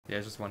Yeah,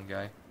 it's just one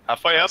guy.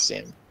 Halfway up. See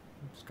him.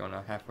 Just going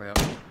halfway up.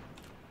 Hit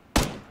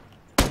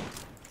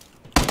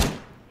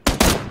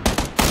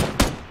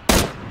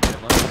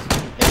once.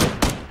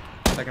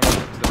 Second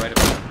one to the right of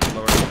him.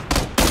 Lower.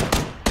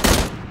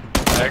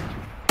 Back.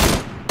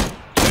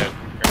 Dead.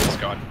 He's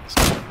gone.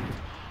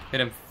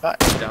 Hit him.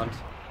 Fuck. He's down.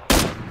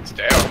 It's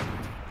down.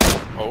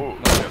 Oh,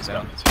 that's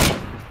down.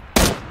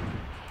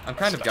 I'm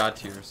kind of god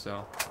tier,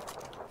 so.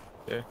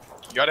 Yeah.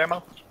 You got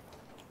ammo?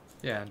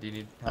 Yeah, do you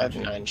need... I have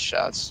 9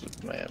 shots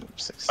with my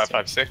M16.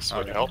 5.56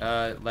 would help.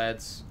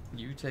 Lads,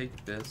 you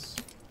take this,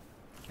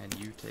 and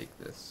you take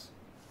this.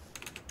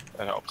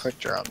 That helps. Quick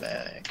draw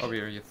mag. Over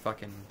here, you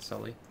fucking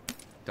Sully.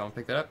 Don't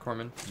pick that up,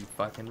 Corman. You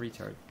fucking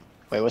retard.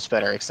 Wait, what's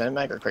better, extended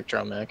mag or quick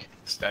draw mag?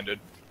 Extended.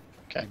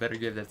 Okay. You better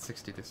give that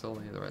 60 to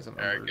Sully, otherwise I'm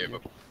Alright, over gave you.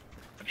 up.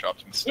 I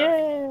dropped him stack.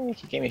 Yay!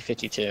 He gave me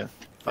 52.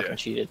 Fucking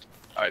cheated.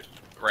 I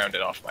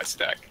rounded off my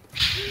stack.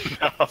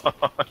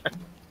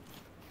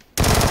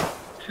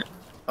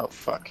 Oh,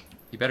 fuck.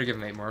 You better give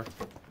him 8 more.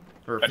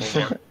 Or 4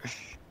 more.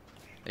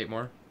 8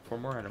 more? 4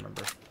 more? I don't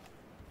remember.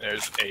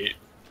 There's 8.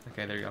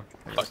 Okay, there you go.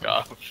 There Fuck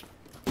off.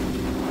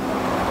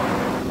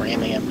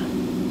 Ramming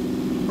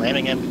him.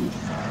 Ramming him.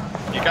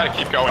 You gotta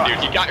keep going,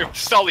 dude. You got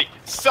Sully!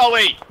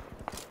 Sully!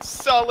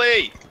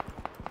 Sully!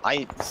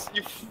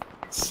 You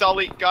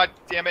Sully, god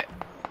damn it.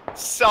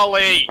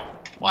 Sully!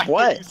 Why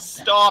What? did you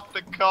stop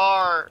the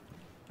car?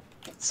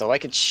 So I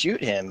could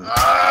shoot him.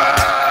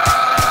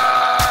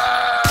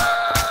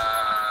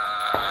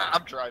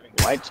 I'm driving.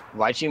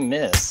 Why'd you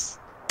miss?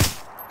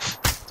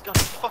 It's got a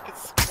fucking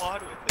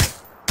squad with it.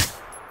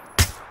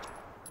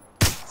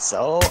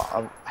 So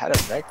I had a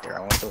vector. I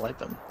wanted to wipe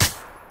him.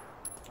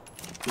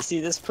 You see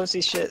this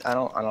pussy shit? I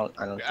don't. You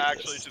do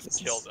actually this. just This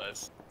killed is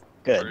us.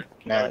 Good.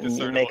 Now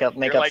you make up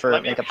for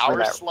let me that.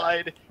 power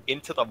slide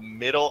into the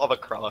middle of a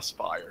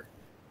crossfire.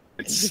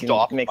 It You can-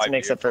 stopped my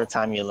makes up for the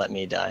vehicle. time you let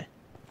me die.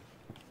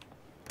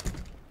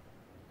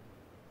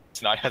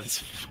 It's not how this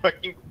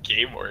fucking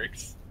game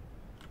works.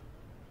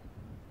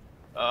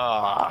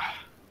 Ah.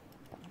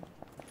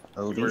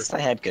 At least I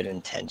had good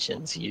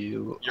intentions.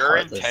 Your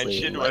heartlessly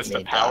intention let was to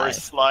me power die.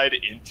 slide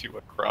into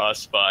a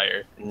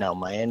crossfire. No,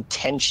 my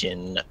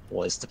intention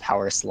was to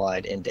power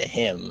slide into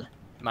him.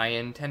 My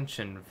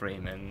intention,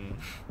 Freeman.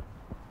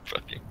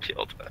 Fucking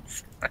killed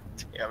us. God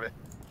damn it.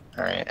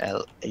 All right,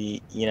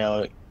 you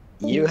know,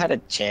 you had a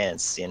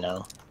chance. You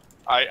know,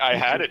 I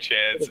had a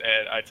chance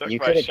and I took you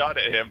my could've- shot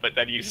at him, but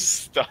then you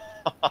stopped.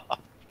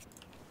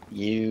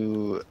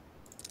 you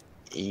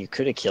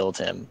could have killed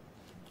him,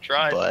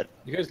 Tried. but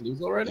You guys lose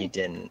you already?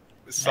 didn't.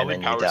 Sully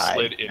and then you power died.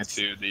 slid That's-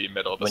 into the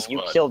middle of the When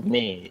squad. you killed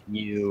me,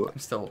 you I'm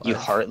still alive.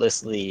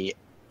 heartlessly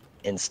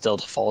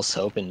instilled false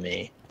hope in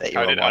me that you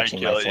How were did I watching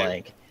kill my you?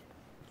 flank.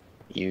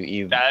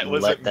 You That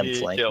wasn't let them me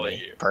flank killing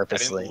me you.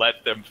 purposely. I didn't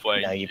let them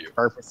flank No, you you.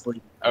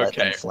 purposely let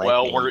them Okay, flank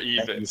well me. we're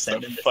You even, so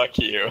sent them fuck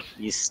you.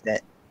 You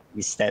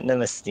sent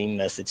them a Steam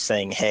message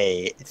saying,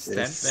 "Hey,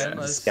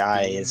 this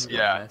guy is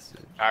Yeah.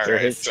 Alright,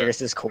 here's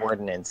his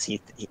coordinates. He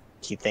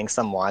thinks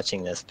I'm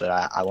watching this, but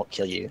I won't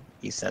kill you."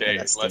 You sent okay, me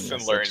that Steam lesson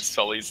message. learned,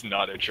 Sully's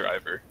not a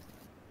driver.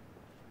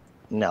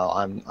 No,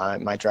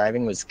 my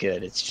driving was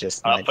good. It's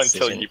just my Up until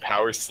decision. you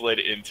power slid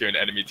into an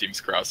enemy team's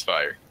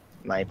crossfire.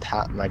 My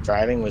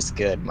driving was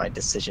good. My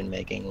decision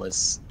making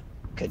was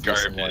could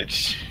use some work.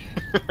 Garbage.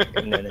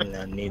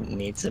 No,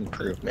 needs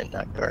improvement,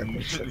 not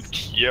garbage.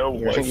 Yo,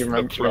 what's the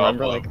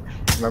problem?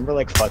 remember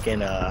like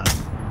fucking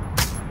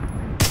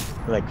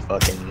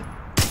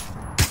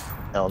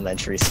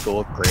elementary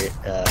school report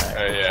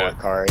yeah.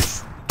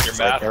 cards. Your It's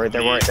like math there needs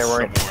weren't some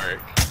work.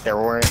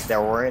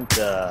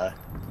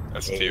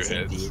 That's 2 A's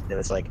and hits. B's.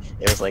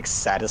 It was like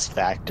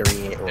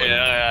satisfactory or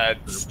Yeah,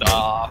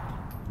 stop.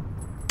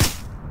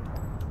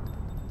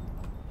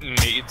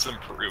 Needs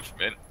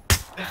improvement.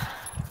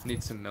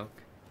 Need some milk.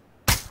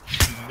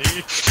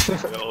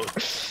 Needs milk.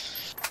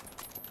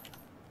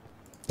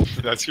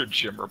 That's your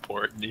gym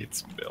report.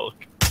 Needs milk.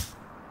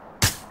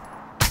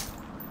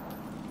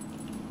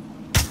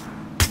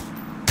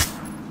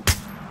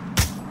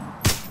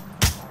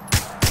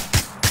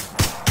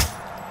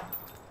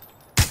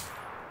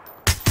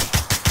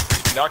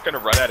 You're not gonna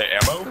run out of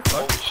ammo?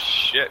 Holy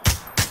shit.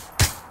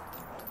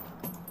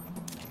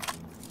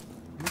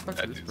 Where the fuck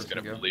That did this dude's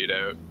person gonna go? bleed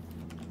out.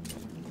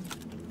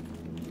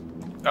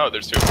 Oh,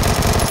 there's 2.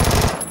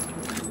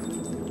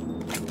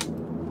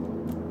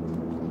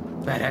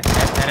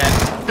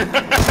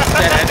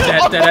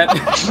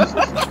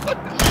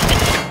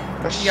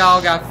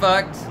 Y'all got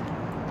fucked.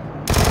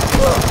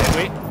 Did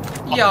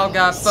we? Y'all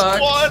got fucked.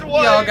 Squad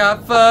wipe. Y'all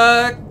got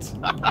fucked.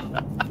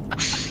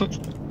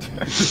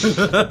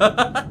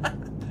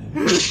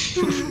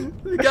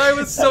 The guy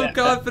was so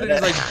confident.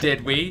 He's like,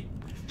 "Did we?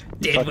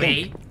 Did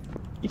we?"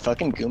 You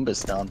fucking Goomba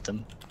stomped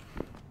him.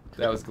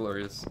 That was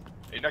glorious.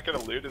 You're not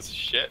gonna loot his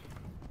shit?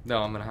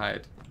 No, I'm gonna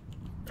hide.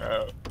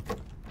 Oh.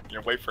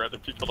 You're gonna wait for other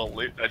people to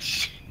loot that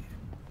shit.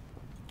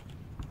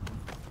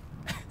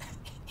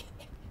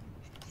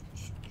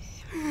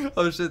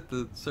 Oh shit,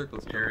 the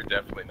circle's You're coming.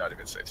 definitely not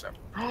even safe, Sam.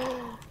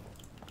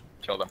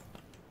 Kill them.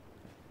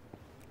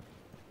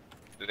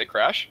 Did they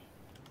crash?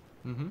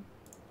 Mm-hmm.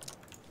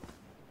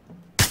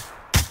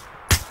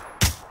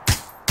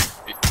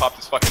 He popped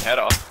his fucking head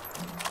off.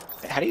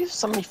 How do you have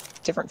so many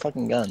different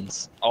fucking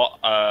guns? Oh,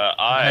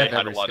 I had a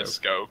every lot of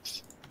scope.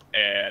 scopes,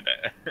 and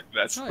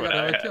that's Oh, I what got I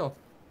another had. kill.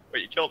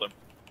 Wait, you killed him.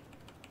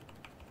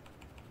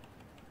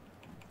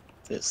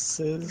 This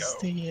is Go.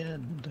 the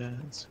end.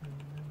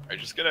 Are you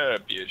just gonna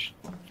be a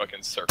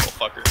fucking circle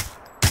fucker?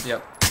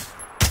 Yep.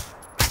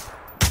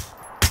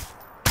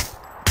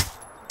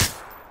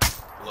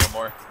 A little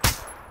more.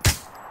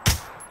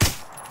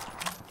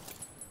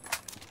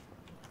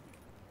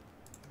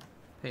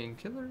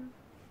 Painkiller.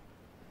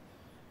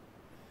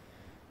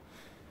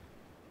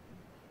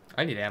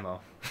 I need ammo.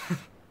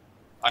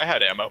 I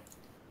had ammo.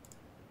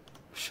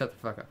 Shut the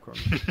fuck up,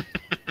 Corbin.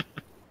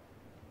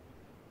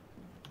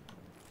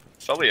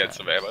 Sully had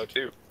some ammo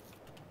too.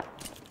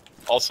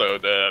 Also,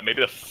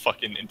 maybe the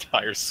fucking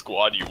entire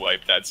squad you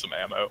wiped had some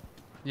ammo.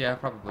 Yeah,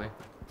 probably.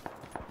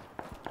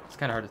 It's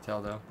kind of hard to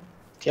tell though.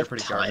 Do you have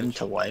pretty time garbage.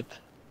 to wipe?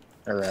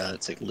 Or,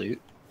 it's like loot?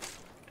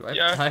 Do I have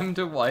Yeah. time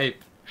to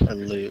wipe? Or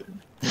loot?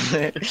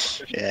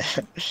 Yeah.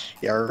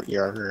 You're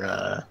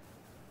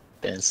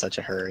been in such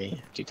a hurry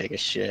to take a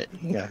shit.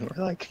 You know,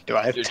 we're like, do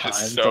I have You're time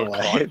just to so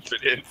wipe?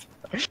 confident.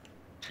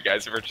 You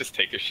guys ever just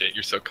take a shit?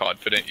 You're so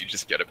confident, you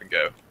just get up and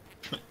go.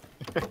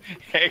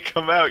 Hey,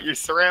 come out! You're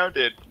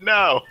surrounded.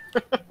 No.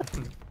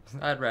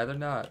 I'd rather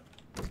not.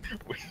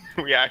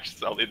 we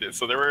actually did.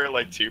 So there were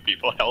like 2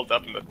 people held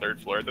up in the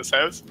 3rd floor of this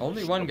house.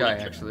 Only one guy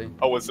actually.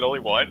 Oh, was it only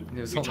one?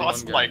 It was We only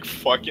tossed one guy. like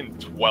fucking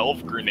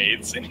 12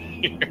 grenades in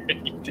here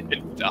and he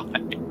didn't die.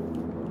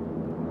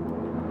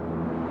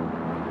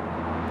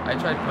 I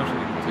tried pushing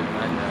him too, and I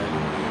died.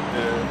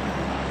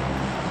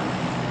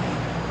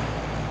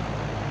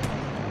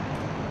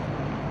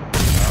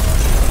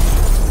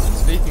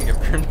 Speaking of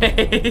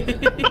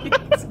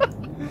grenades,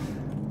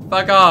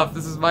 fuck off!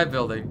 This is my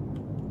building.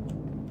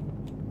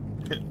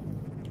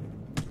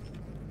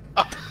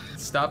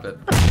 Stop it.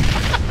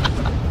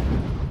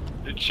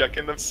 You're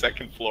checking the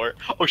 2nd floor.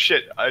 Oh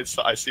shit! I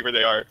see where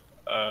they are.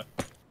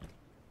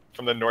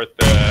 From the north,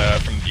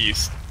 from the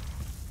east.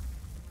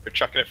 They're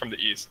chucking it from the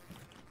east.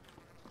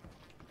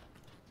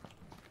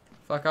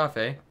 Fuck off,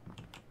 eh?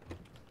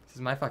 This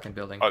is my fucking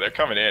building. Oh, they're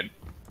coming in.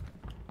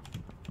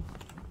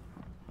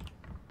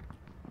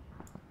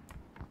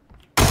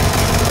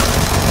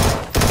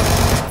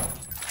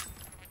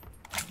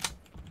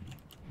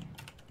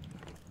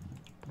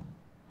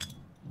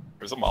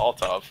 There's a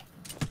Molotov.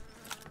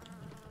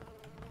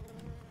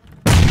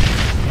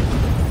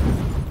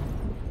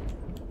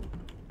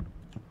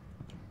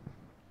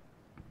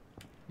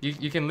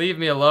 You can leave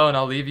me alone.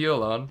 I'll leave you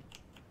alone.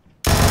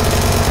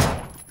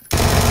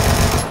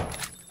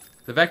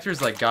 The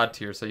vector's like god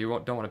tier, so you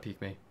don't want to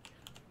peek me.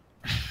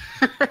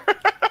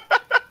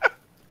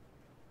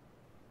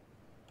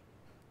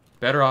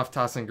 Better off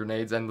tossing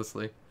grenades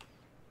endlessly.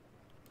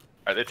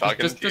 Are they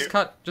talking to you?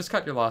 Just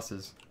cut your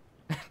losses.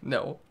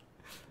 No.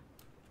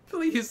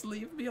 Please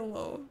leave me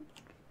alone.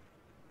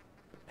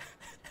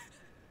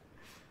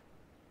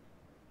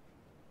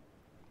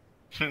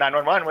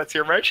 911, what's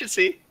your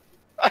emergency?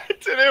 I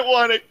didn't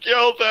want to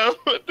kill them,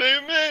 but they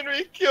made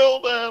me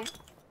kill them.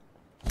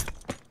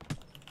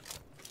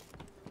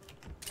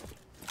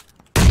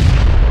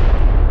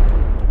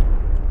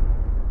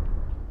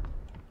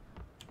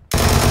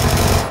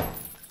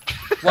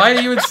 Why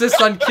do you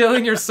insist on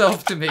killing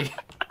yourself to me?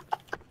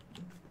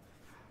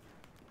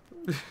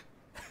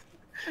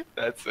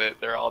 That's it,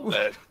 they're all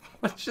dead.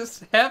 What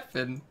just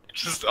happened?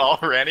 Just all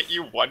ran at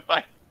you one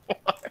by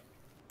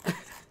one.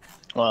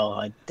 Well,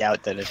 I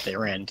doubt that if they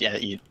ran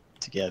at you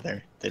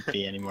together, they'd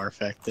be any more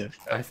effective.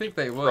 I think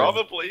they would.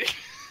 Probably.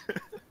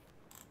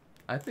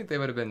 I think they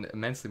would have been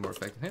immensely more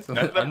effective. Here's an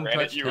None of them ran at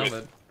untouched you with-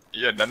 helmet.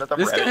 Yeah, none of them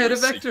This ran guy at you had a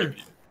with vector.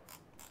 CQB.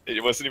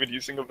 It wasn't even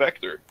using a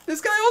vector. This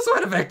guy also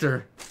had a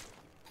vector.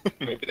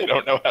 Maybe they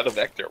don't know how the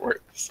vector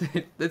works.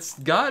 It's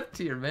god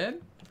tier, man.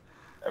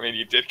 I mean,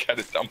 you did kind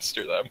of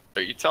dumpster them.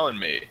 Are you telling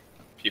me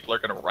people are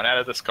gonna run out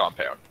of this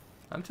compound?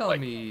 I'm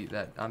telling you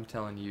that I'm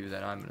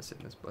gonna sit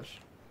in this bush.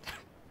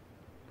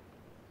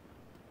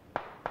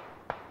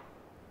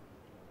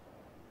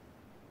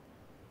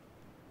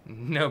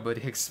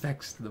 Nobody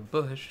expects the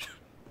bush.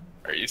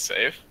 Are you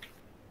safe?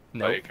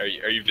 Nope. Like, are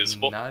you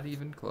visible? Not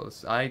even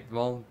close.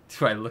 Well,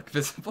 do I look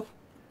visible?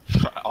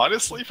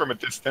 Honestly, from a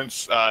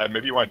distance,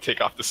 maybe you want to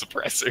take off the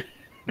suppressor.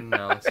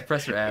 No,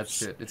 suppressor adds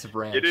to it. It's a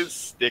branch. It is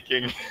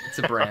sticking. It's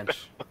a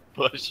branch.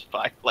 Bush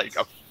by like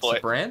a foot. It's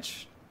a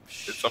branch?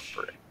 It's a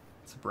branch.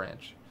 It's a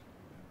branch.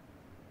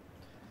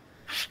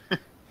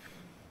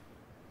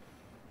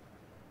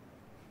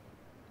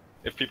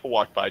 If people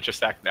walk by,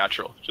 just act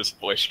natural. Just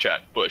voice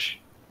chat. Bush.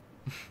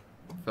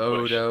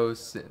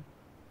 Photosynthesis.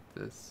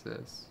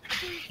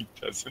 He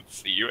doesn't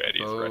see you and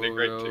he's running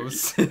right to you.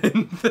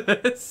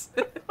 Photosynthesis.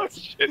 Oh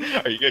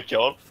shit. Are you gonna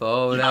kill him?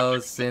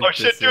 Photosynthesis. Oh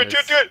shit, do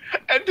it!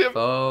 End him!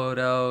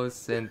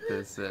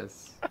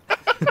 Photosynthesis.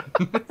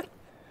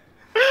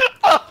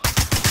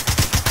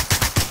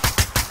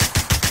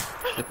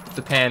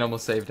 the pan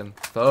almost saved him.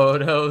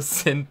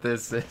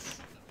 Photosynthesis.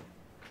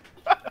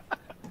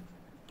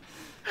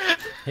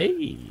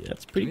 Hey,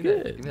 that's pretty Give me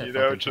that- good. give me that You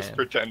know, fucking just pan.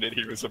 pretended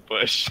he was a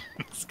bush.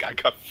 This guy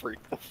got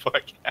freaked the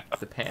fuck out.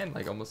 The pan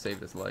like almost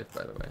saved his life,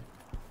 by the way.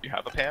 You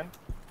have a pan?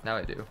 Now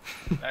I do.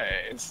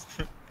 Nice.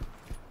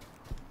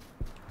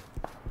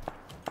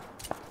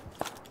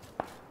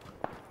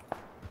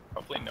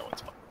 Hopefully no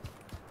one's home.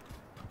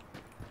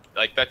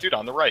 Like that dude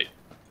on the right.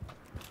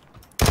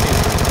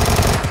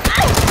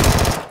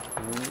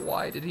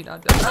 Why did he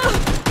not die?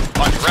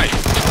 On your right.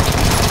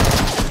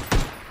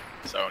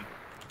 Zone.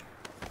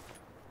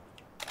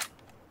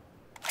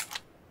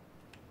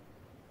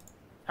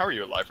 How are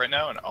you alive right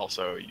now? And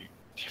also, you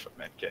have a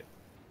med kit.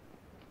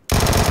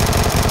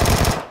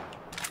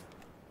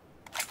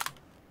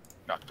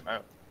 Knocked him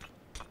out.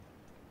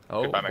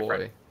 Oh Goodbye, my boy.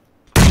 friend.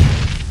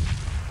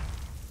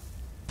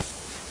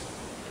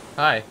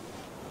 Hi.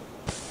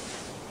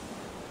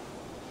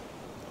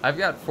 I've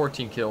got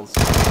 14 kills.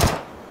 5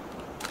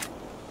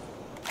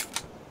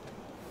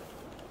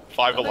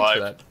 Oh, thanks for alive.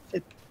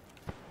 that.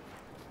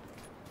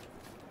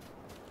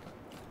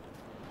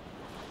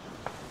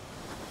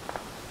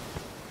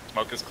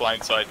 Smoke is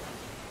client side.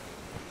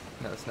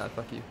 No, it's not.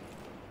 Fuck you.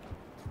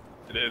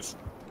 It is.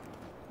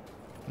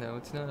 No,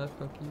 it's not.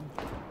 Fuck you.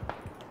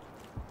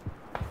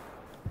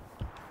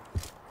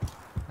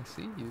 I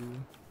see you.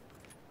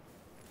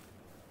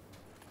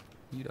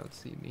 You don't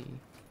see me.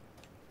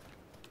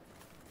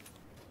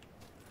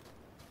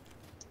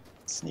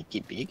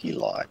 Sneaky beaky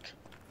lock.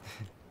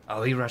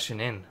 Are we rushing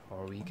in,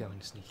 or are we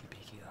going sneaky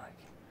peeky like?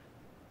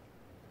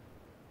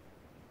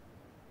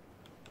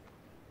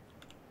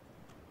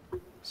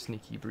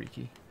 Sneaky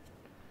breaky.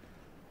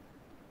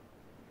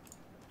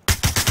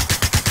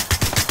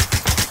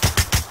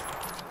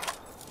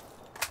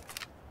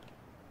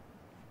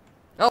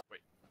 Oh!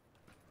 Wait.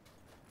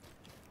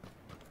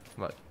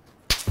 What?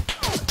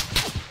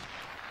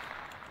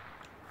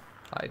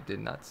 I did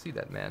not see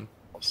that man.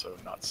 Also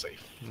not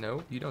safe.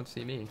 No, you don't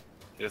see me.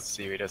 He doesn't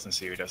see you, he doesn't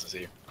see you, he doesn't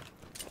see you.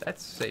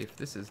 That's safe.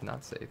 This is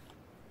not safe.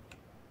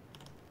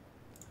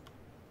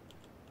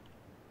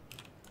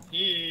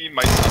 He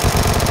might see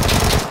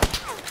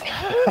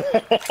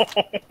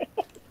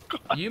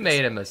You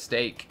made a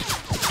mistake.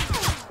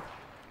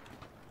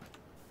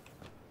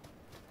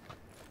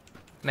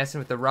 Messing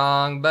with the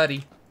wrong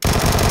buddy.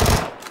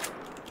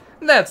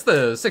 That's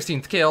the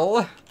 16th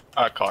kill.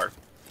 car.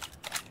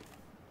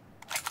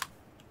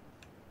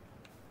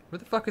 Where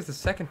the fuck is the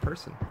second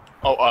person?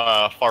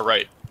 Oh, far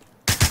right.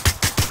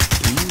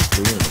 He's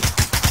doing it.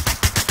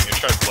 You gonna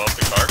try to blow up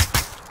the car?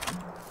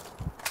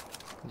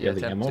 You have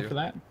the attempt ammo to. for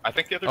that? I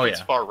think the other Oh, dude's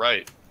yeah. far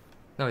right.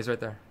 No, he's right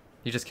there.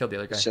 You just killed the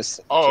other guy. It's just.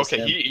 Oh, just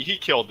okay, him. he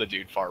killed the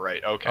dude far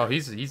right. Okay. Oh,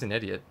 he's an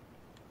idiot.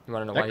 You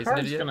wanna know why That he's an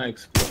car's idiot? gonna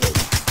explode.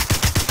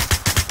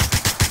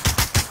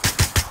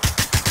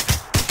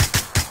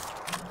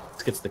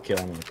 This gets the kill,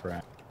 I'm gonna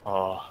crack.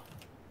 Oh.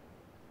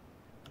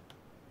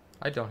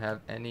 I don't have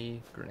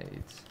any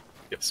grenades.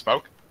 You have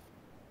smoke?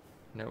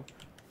 Nope.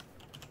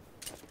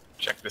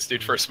 Check this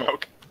dude for a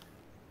smoke.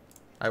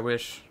 I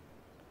wish.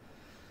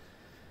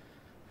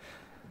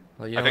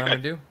 Well, you know I what think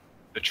I'm gonna do?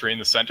 The tree in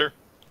the center?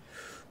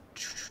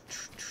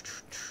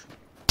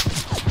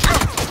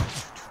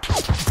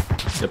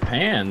 The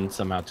pan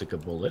somehow took a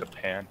bullet. The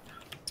pan.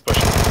 Let's push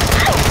it.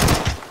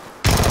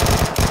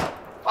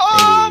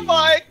 Oh Hey.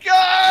 my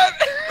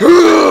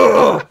god!